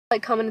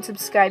Like, comment, and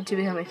subscribe to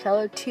become a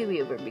fellow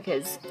tuber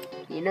because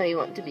you know you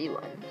want to be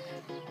one.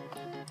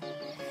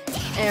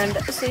 And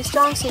stay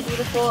strong, stay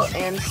beautiful,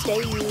 and stay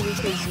you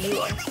because you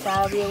are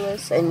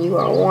fabulous and you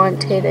are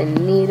wanted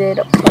and needed.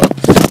 Okay.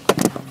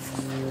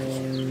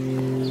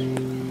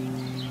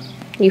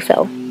 You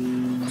fell.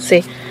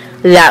 See,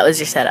 that was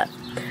your setup.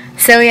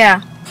 So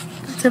yeah.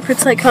 So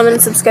please like, comment,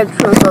 and subscribe to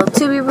become a fellow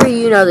tuber.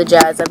 You know the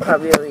jazz. I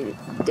probably already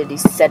did. He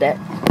said it.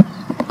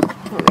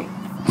 Let me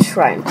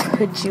try and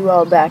put you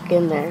all back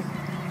in there.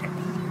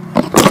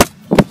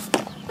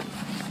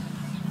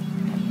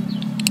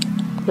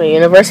 The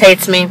universe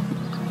hates me.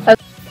 Okay.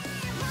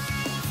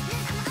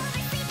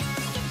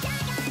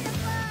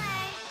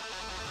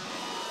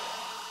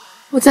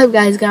 What's up,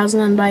 guys, gals,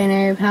 and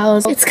non-binary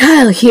pals? It's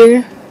Kyle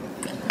here,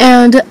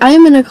 and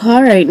I'm in a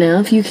car right now.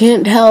 If you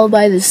can't tell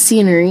by the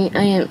scenery,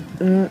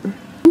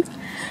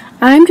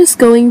 I'm just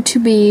going to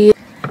be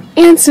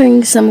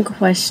answering some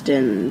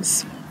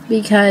questions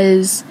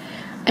because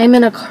I'm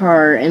in a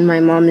car and my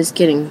mom is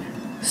getting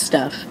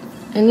stuff.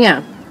 And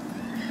yeah.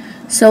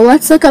 So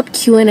let's look up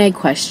Q&A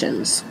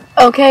questions.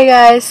 Okay,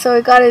 guys, so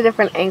I got a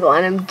different angle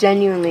and I'm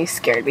genuinely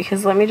scared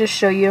because let me just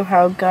show you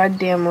how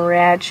goddamn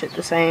ratchet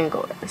this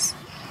angle is.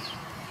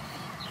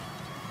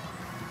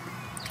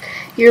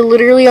 You're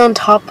literally on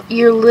top,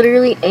 you're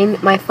literally in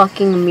my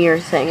fucking mirror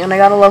thing, and I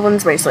got a loved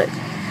one's bracelet.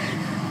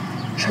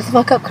 Shut the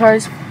fuck up,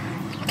 cars.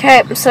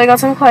 Okay, so I got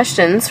some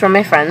questions from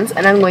my friends,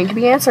 and I'm going to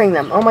be answering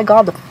them. Oh my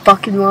god, the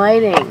fucking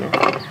lighting.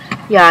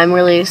 Yeah, I'm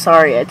really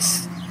sorry,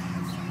 it's...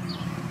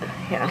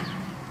 yeah.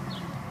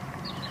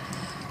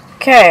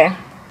 Okay.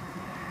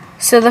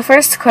 So the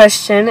first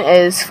question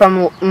is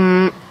from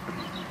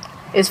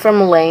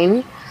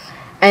Lane,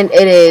 and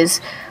it is,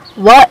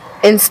 what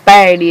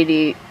inspired you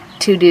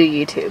to do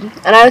YouTube?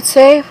 And I would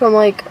say from,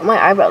 like,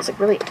 my eyebrows, like,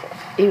 really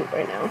ew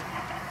right now.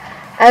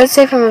 I would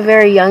say from a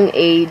very young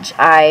age,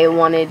 I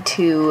wanted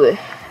to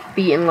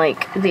be in,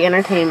 like, the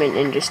entertainment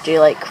industry,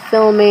 like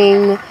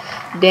filming,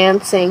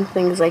 dancing,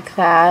 things like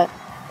that.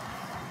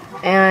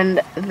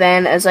 And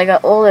then as I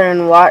got older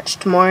and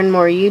watched more and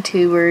more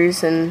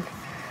YouTubers and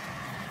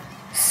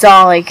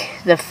saw,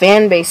 like, the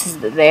fan bases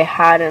that they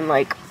had, and,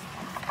 like,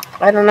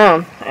 I don't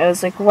know, I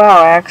was like,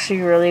 wow, I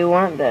actually really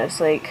want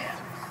this, like,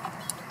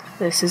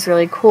 this is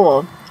really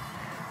cool.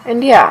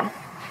 And yeah.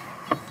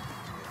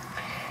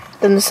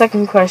 Then the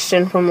second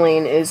question from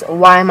Lane is,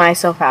 why am I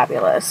so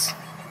fabulous?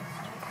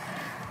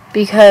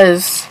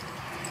 Because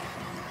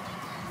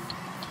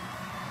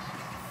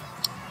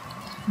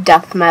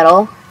death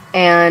metal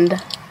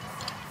and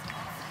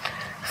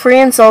free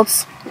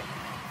insults.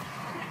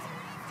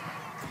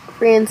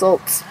 Free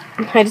insults.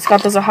 I just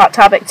got this a hot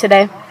topic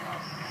today.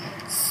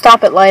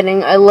 Stop it,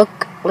 lighting. I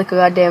look like a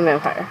goddamn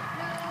vampire.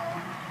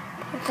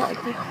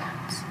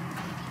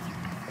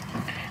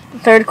 The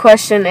third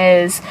question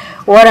is,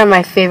 what are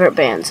my favorite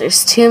bands?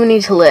 There's too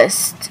many to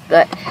list,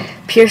 but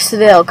Pierce the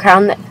Veil,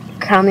 Crown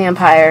the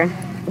Empire,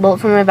 Bullet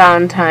for My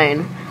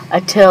Valentine,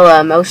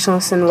 Attila,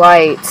 Motionless in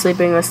White,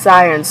 Sleeping with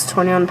Sirens,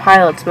 21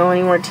 Pilots,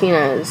 Melanie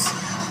Martinez,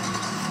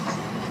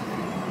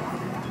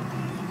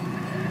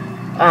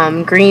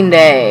 Green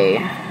Day.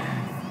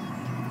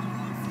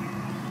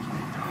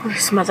 What are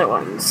some other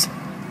ones?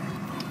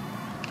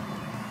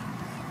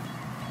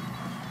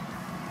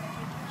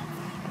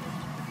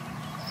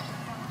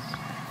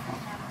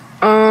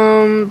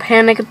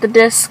 Panic at the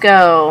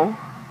Disco,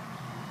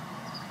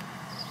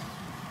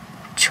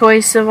 Troye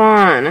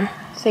Sivan,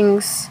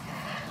 things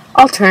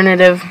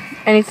alternative,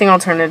 anything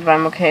alternative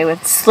I'm okay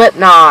with.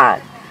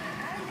 Slipknot.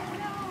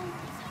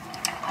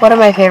 What are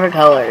my favorite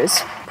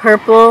colors?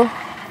 Purple,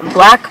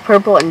 black,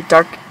 purple, and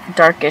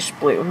darkish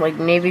blue, like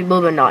navy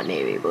blue but not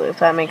navy blue, if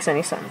that makes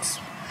any sense.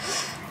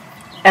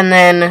 And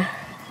then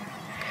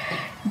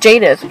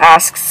Jadith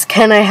asks,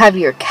 can I have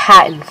your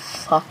cat? And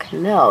fuck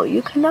no,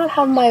 you cannot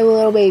have my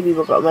little baby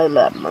girl,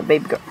 my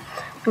baby girl.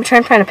 I'm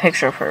trying to find a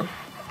picture of her.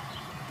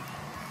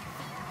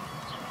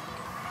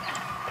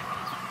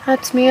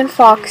 That's me and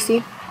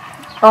Foxy.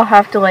 I'll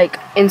have to, like,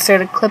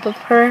 insert a clip of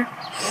her.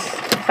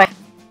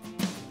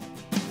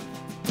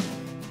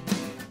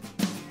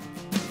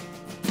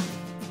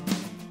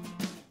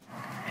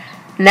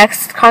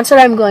 Next concert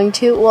I'm going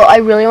to, well, I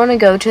really want to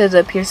go to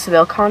the Pierce the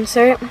Veil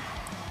concert.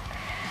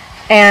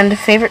 And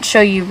favorite show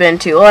you've been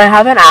to? Well, I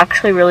haven't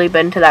actually really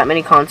been to that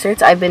many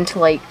concerts. I've been to,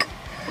 like,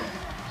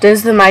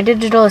 does the My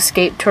Digital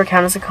Escape tour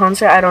count as a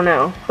concert? I don't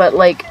know. But,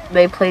 like,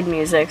 they played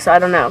music, so I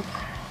don't know.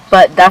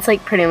 But that's,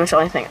 like, pretty much the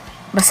only thing.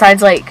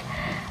 Besides, like,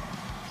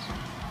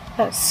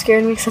 that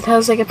scared me because I thought it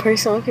was, like, a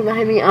person looking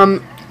behind me.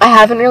 I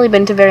haven't really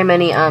been to very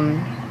many,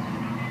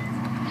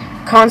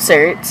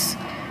 concerts.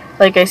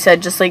 Like I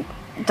said, just, like,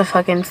 the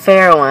fucking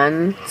fair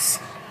ones.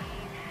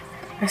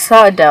 I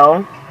saw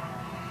Adele.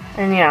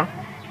 And, yeah.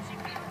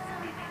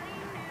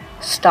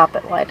 Stop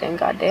it, lighting,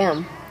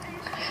 goddamn.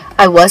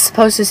 I was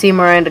supposed to see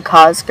Miranda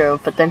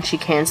Cosgrove, but then she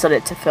canceled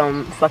it to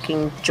film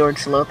fucking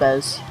George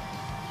Lopez.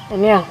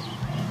 And yeah.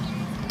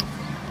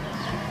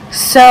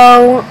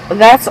 So,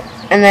 that's,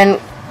 and then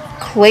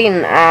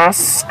Clayton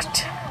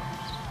asked,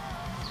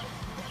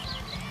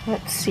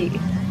 let's see,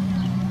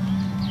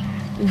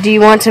 Do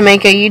you want to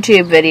make a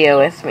YouTube video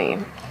with me?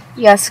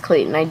 Yes,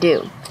 Clayton, I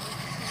do.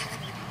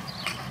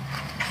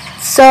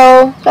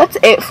 So, that's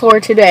it for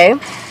today.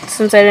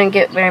 Since I didn't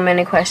get very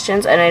many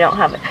questions and I don't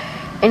have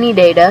any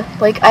data.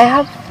 Like, I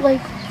have,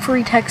 like,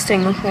 free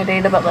texting with my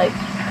data, but, like,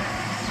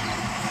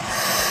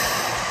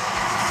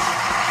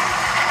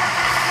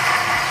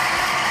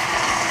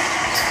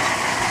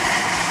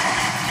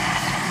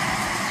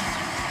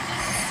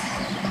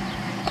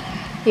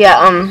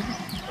 yeah,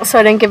 so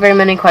I didn't get very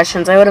many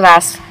questions. I would have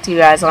asked you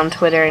guys on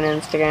Twitter and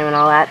Instagram and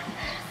all that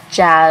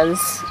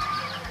jazz,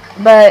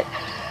 but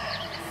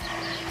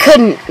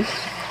couldn't,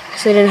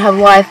 because I didn't have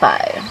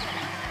Wi-Fi.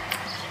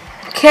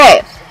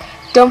 Okay,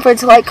 don't forget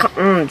to like,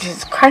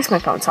 Jesus Christ, my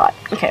phone's hot.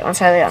 Okay, let's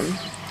try that again.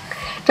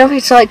 Don't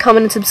forget to like,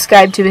 comment, and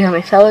subscribe to become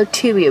a fellow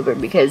tuber,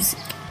 because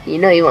you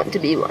know you want to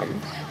be one.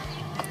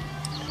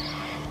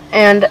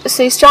 And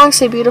stay strong,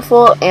 stay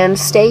beautiful, and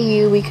stay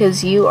you,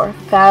 because you are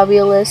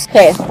fabulous.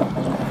 Okay,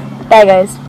 bye guys.